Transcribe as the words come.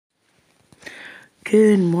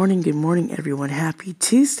Good morning, everyone. Happy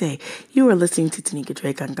Tuesday. You are listening to Tanika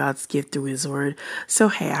Drake on God's gift through His Word. So,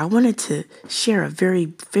 hey, I wanted to share a very,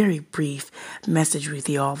 very brief message with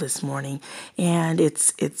you all this morning, and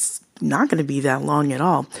it's not going to be that long at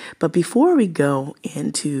all. But before we go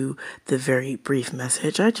into the very brief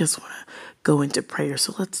message, I just want to go into prayer.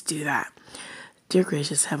 So let's do that. Dear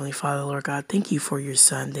gracious Heavenly Father, Lord God, thank you for your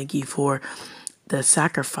Son. Thank you for the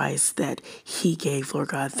sacrifice that He gave, Lord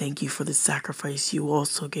God. Thank you for the sacrifice you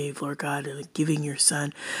also gave, Lord God, and giving your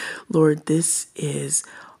Son. Lord, this is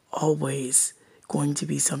always going to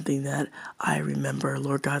be something that I remember.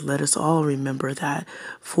 Lord God, let us all remember that,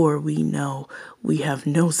 for we know we have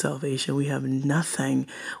no salvation. We have nothing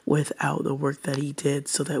without the work that He did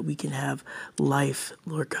so that we can have life,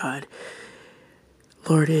 Lord God.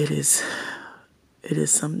 Lord, it is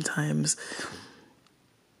sometimes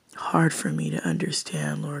hard for me to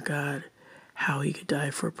understand, Lord God, how He could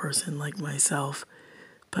die for a person like myself.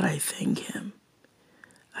 But I thank Him.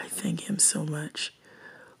 I thank Him so much,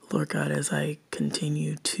 Lord God, as I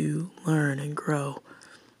continue to learn and grow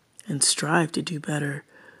and strive to do better.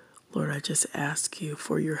 Lord, I just ask you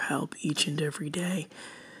for your help each and every day.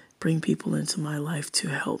 Bring people into my life to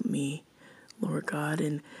help me, Lord God,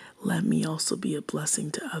 and let me also be a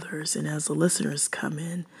blessing to others. And as the listeners come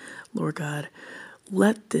in, Lord God,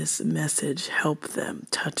 let this message help them,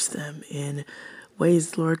 touch them in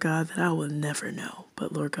ways, Lord God, that I will never know.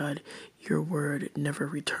 But Lord God, your word never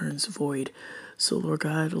returns void. So Lord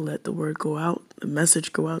God, let the word go out, the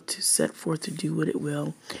message go out to set forth to do what it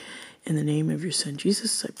will. In the name of your Son,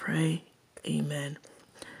 Jesus, I pray. Amen.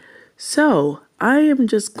 So I am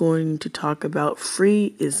just going to talk about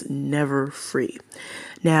free is never free.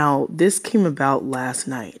 Now, this came about last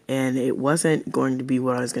night, and it wasn't going to be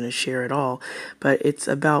what I was going to share at all, but it's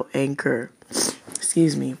about Anchor.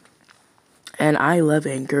 Excuse me. And I love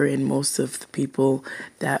Anchor, and most of the people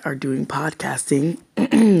that are doing podcasting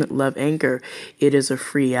love Anchor. It is a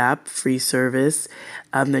free app, free service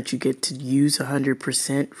that you get to use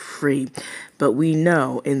 100% free. But we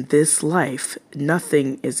know in this life,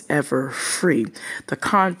 nothing is ever free. The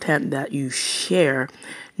content that you share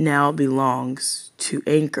now belongs to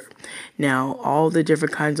Anchor. Now, all the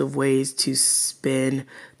different kinds of ways to spin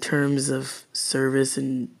terms of service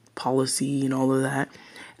and policy and all of that,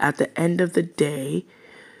 at the end of the day,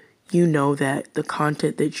 you know that the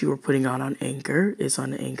content that you are putting on Anchor is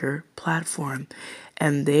on the Anchor platform.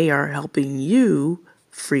 And they are helping you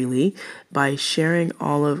freely by sharing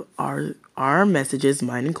all of our messages,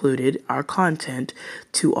 mine included, our content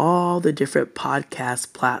to all the different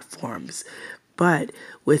podcast platforms. But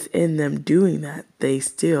within them doing that, they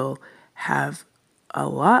still have a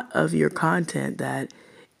lot of your content that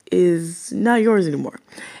is not yours anymore.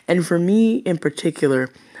 And for me in particular,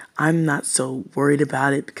 I'm not so worried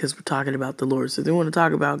about it because we're talking about the Lord. So if they want to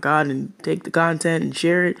talk about God and take the content and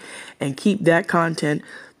share it and keep that content,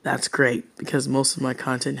 that's great, because most of my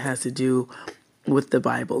content has to do with the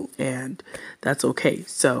Bible, and that's okay.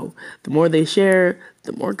 So the more they share,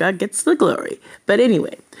 the more God gets the glory. But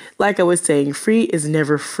anyway, like I was saying, free is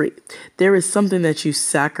never free. There is something that you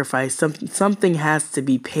sacrifice. Something has to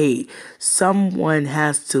be paid. Someone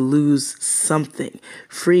has to lose something.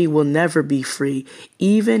 Free will never be free.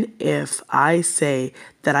 Even if I say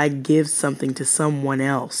that I give something to someone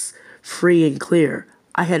else, free and clear,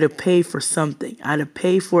 I had to pay for something. I had to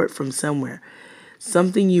pay for it from somewhere.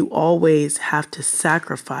 Something you always have to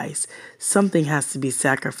sacrifice. Something has to be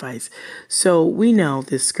sacrificed. So we know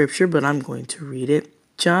this scripture, but I'm going to read it.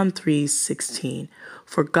 John 3:16.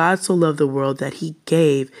 For God so loved the world that He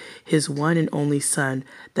gave His one and only Son,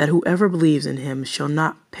 that whoever believes in Him shall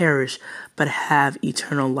not perish, but have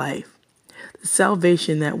eternal life. The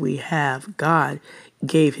salvation that we have, God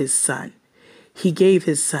gave His Son. He gave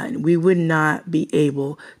His Son. We would not be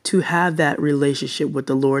able to have that relationship with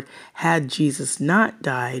the Lord had Jesus not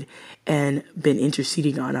died and been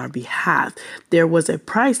interceding on our behalf. There was a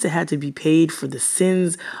price that had to be paid for the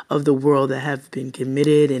sins of the world that have been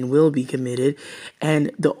committed and will be committed.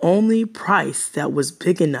 And the only price that was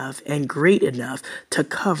big enough and great enough to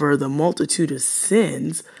cover the multitude of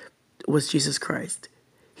sins was Jesus Christ.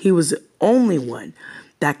 He was the only one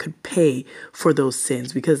that could pay for those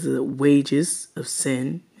sins, because the wages of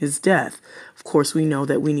sin is death. Of course, we know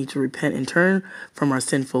that we need to repent and turn from our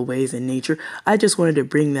sinful ways and nature. I just wanted to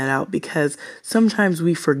bring that out because sometimes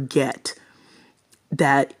we forget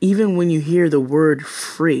that even when you hear the word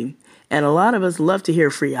free, and a lot of us love to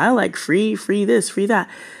hear free. I like free this, free that.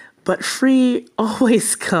 But free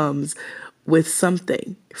always comes with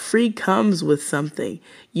something. Free comes with something.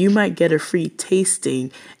 You might get a free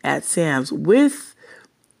tasting at Sam's with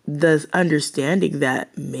the understanding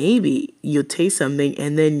that maybe you'll taste something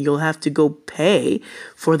and then you'll have to go pay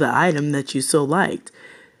for the item that you so liked.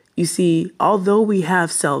 You see, although we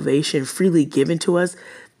have salvation freely given to us,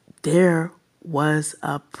 there was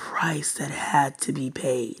a price that had to be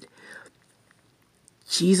paid.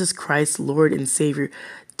 Jesus Christ, Lord and Savior,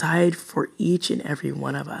 died for each and every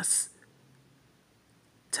one of us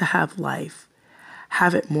to have life,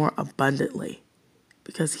 have it more abundantly,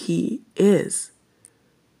 because he is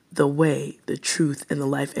the way, the truth, and the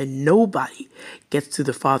life, and nobody gets to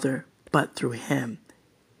the Father but through him.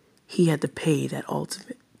 He had to pay that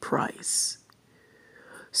ultimate price.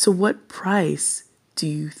 So what price do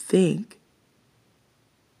you think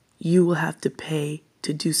you will have to pay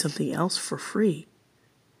to do something else for free?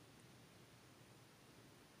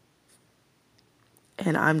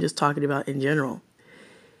 And I'm just talking about in general.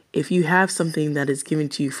 If you have something that is given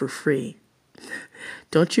to you for free,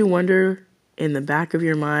 don't you wonder in the back of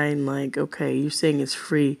your mind, like, okay, you're saying it's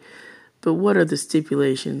free, but what are the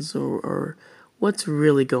stipulations or what's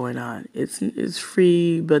really going on? It's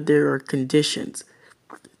free, but there are conditions.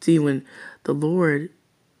 See, when the Lord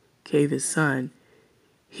gave his son,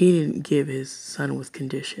 he didn't give his son with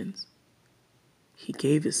conditions. He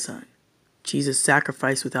gave his son. Jesus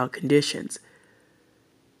sacrificed without conditions.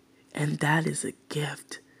 And that is a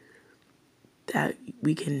gift that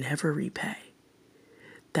we can never repay.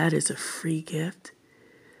 That is a free gift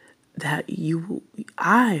that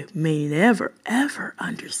I may never, ever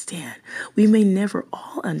understand. We may never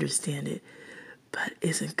all understand it, but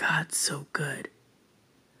isn't God so good?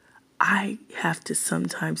 I have to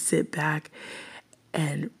sometimes sit back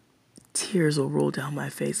and tears will roll down my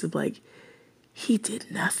face of like, he did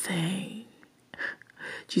nothing.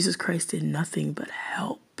 Jesus Christ did nothing but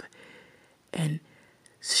help and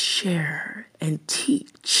share and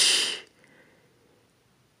teach.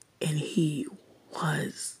 And he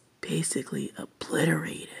was basically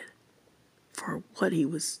obliterated for what he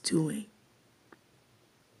was doing.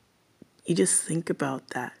 You just think about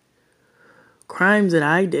that. Crimes that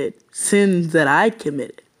I did, sins that I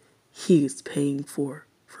committed, he is paying for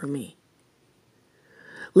me.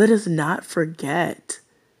 Let us not forget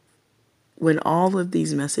when all of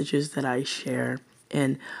these messages that I share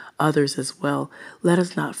and others as well, let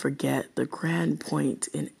us not forget the grand point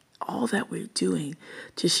in all that we're doing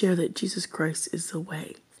to share that Jesus Christ is the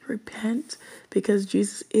way. Repent, because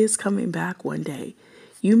Jesus is coming back one day.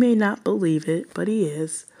 You may not believe it, but he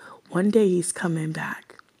is. One day he's coming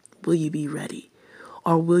back. Will you be ready?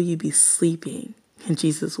 Or will you be sleeping and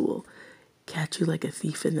Jesus will catch you like a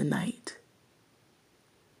thief in the night?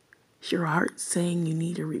 Is your heart saying you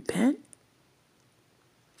need to repent?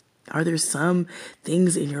 Are there some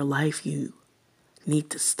things in your life you need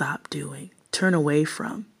to stop doing, turn away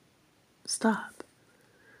from? Stop.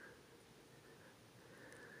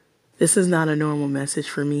 This is not a normal message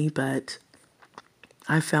for me, but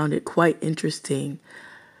I found it quite interesting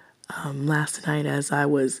last night as I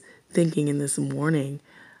was thinking in this morning.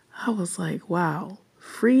 I was like, wow,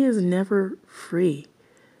 free is never free.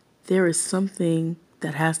 There is something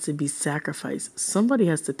that has to be sacrificed. Somebody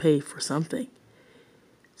has to pay for something.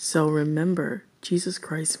 So remember, Jesus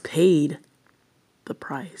Christ paid the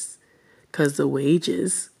price because the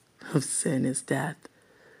wages of sin is death.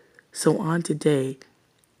 So on today,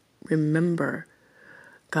 remember,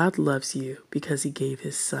 God loves you because he gave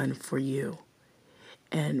his son for you.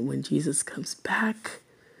 And when Jesus comes back,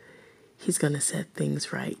 he's going to set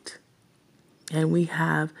things right. And we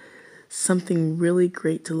have something really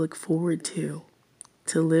great to look forward to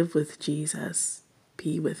live with Jesus,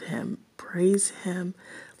 be with him, praise him,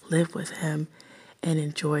 live with him, and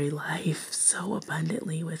enjoy life so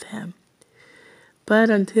abundantly with him. But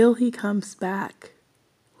until he comes back,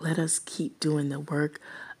 let us keep doing the work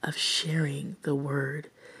of sharing the word,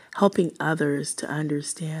 helping others to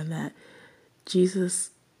understand that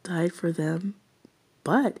Jesus died for them,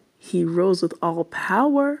 but he rose with all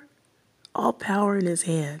power in his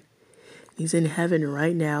hand. He's in heaven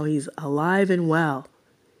right now. He's alive and well,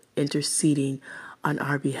 interceding on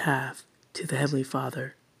our behalf to the Heavenly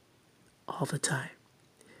Father all the time.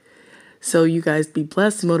 So you guys be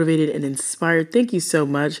blessed, motivated, and inspired. Thank you so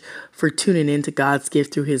much for tuning in to God's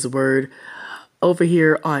gift through his word over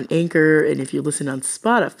here on Anchor. And if you listen on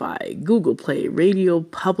Spotify, Google Play, Radio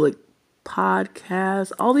Public,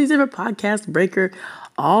 Podcasts, all these different podcasts, Breaker,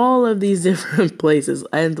 all of these different places,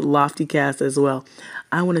 and Loftycast as well.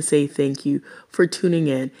 I want to say thank you for tuning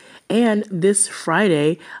in. And this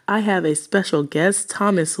Friday, I have a special guest,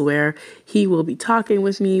 Thomas Ware. He will be talking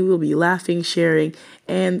with me. We'll be laughing, sharing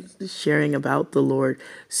about the Lord.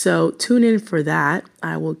 So tune in for that.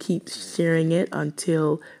 I will keep sharing it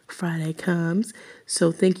until Friday comes.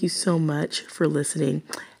 So thank you so much for listening.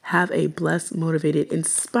 Have a blessed, motivated,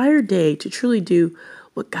 inspired day to truly do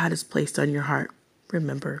what God has placed on your heart.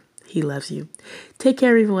 Remember, He loves you. Take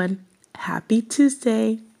care, everyone. Happy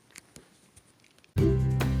Tuesday.